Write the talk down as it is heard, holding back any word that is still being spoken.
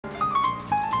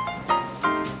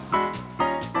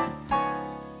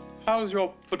How's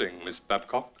your pudding, Miss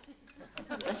Babcock?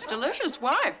 It's delicious.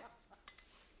 Why?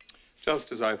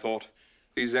 Just as I thought.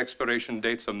 These expiration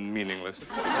dates are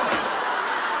meaningless.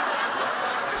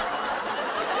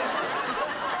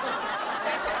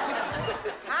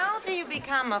 How do you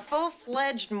become a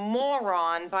full-fledged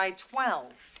moron by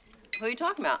 12? Who are you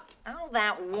talking about? Oh,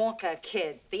 that Walker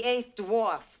kid, the 8th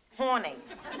dwarf, horny.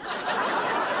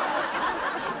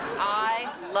 I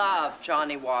love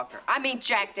Johnny Walker. I mean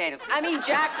Jack Daniels. I mean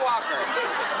Jack Walker.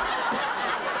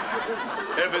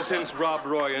 Ever since Rob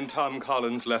Roy and Tom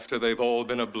Collins left her, they've all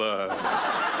been a blur.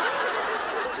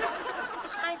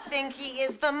 I think he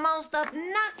is the most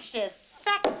obnoxious,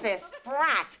 sexist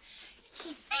brat.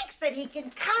 He thinks that he can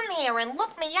come here and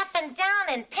look me up and down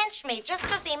and pinch me just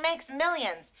because he makes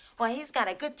millions. Well, he's got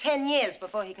a good 10 years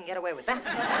before he can get away with that.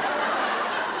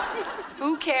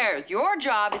 Who cares? Your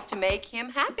job is to make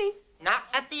him happy. Not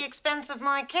at the expense of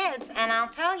my kids. And I'll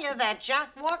tell you that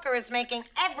Jack Walker is making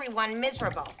everyone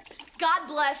miserable. God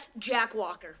bless Jack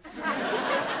Walker.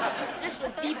 This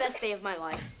was the best day of my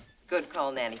life. Good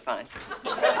call, Nanny. Fine.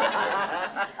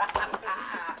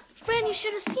 Fran, you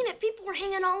should have seen it. People were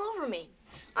hanging all over me.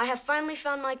 I have finally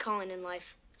found my calling in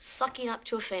life. Sucking up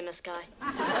to a famous guy.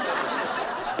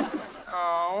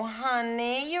 Oh,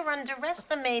 honey, you're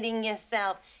underestimating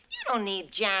yourself. You don't need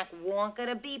Jack Walker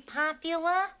to be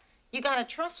popular. You got a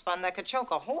trust fund that could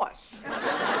choke a horse.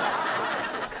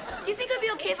 Do you think it'd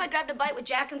be okay if I grabbed a bite with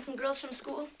Jack and some girls from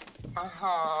school?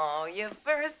 Oh, your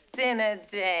first dinner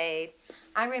date.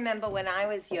 I remember when I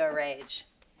was your age.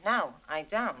 No, I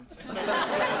don't.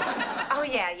 Oh,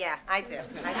 yeah, I do.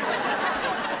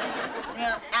 You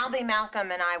know, Albie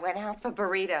Malcolm and I went out for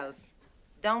burritos.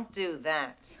 Don't do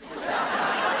that.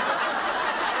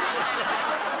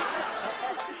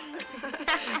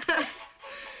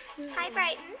 Hi,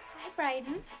 Brighton. Hi,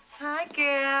 Brighton. Hi,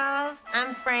 girls.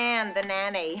 I'm Fran, the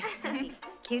nanny.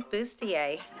 Cute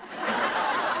bustier.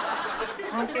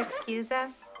 Won't you excuse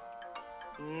us?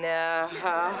 No.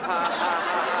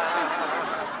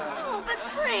 Oh, but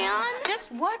Fran.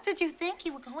 Just what did you think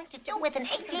you were going to do with an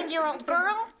 18-year-old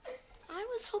girl? I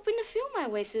was hoping to feel my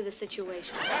way through the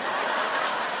situation.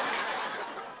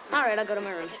 All right, I'll go to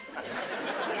my room.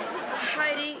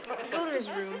 Heidi, go to his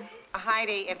room.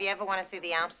 Heidi, if you ever want to see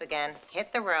the Alps again,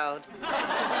 hit the road.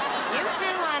 You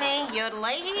too, honey.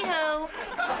 Yodelay-hee-hoo.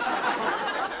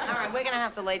 All right, we're gonna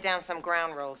have to lay down some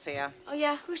ground rules here. Oh,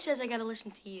 yeah? Who says I gotta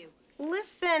listen to you?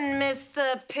 Listen,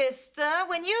 Mr. Pista,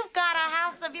 when you've got a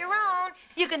house of your own,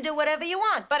 you can do whatever you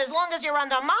want. But as long as you're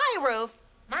under my roof,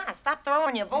 Ma, stop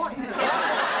throwing your voice. If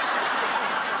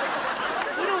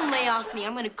you don't lay off me,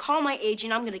 I'm gonna call my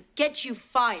agent. I'm gonna get you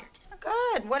fired.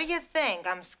 Good. What do you think?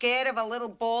 I'm scared of a little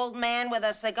bald man with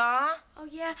a cigar? Oh,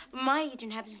 yeah? My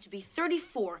agent happens to be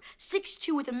 34,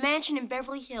 6'2", with a mansion in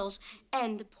Beverly Hills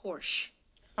and a Porsche.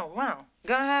 Oh, wow.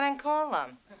 Go ahead and call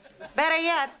him. Better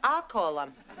yet, I'll call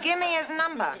him. Give me his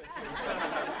number.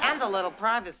 And a little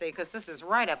privacy, because this is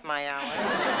right up my alley.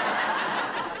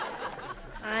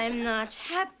 I'm not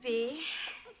happy.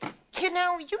 You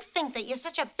know, you think that you're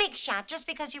such a big shot just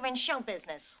because you're in show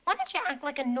business. Why don't you act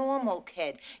like a normal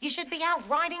kid? You should be out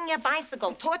riding your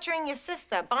bicycle, torturing your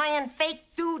sister, buying fake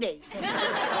duty.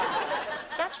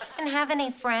 Don't you even have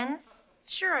any friends?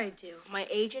 Sure I do. My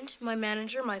agent, my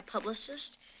manager, my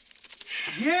publicist.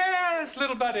 Yes,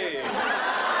 little buddy.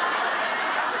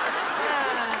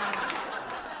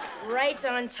 Right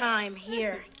on time,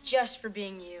 here, just for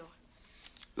being you.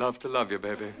 Love to love you,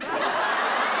 baby.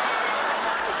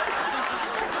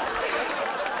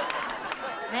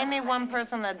 Name me one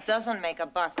person that doesn't make a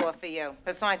buck off of you,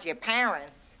 besides your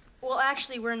parents. Well,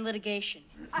 actually, we're in litigation.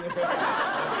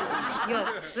 You're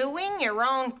suing your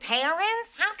own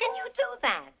parents? How can you do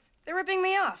that? They're ripping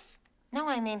me off. No,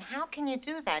 I mean, how can you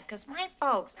do that? Because my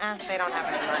folks, they don't have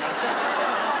any money.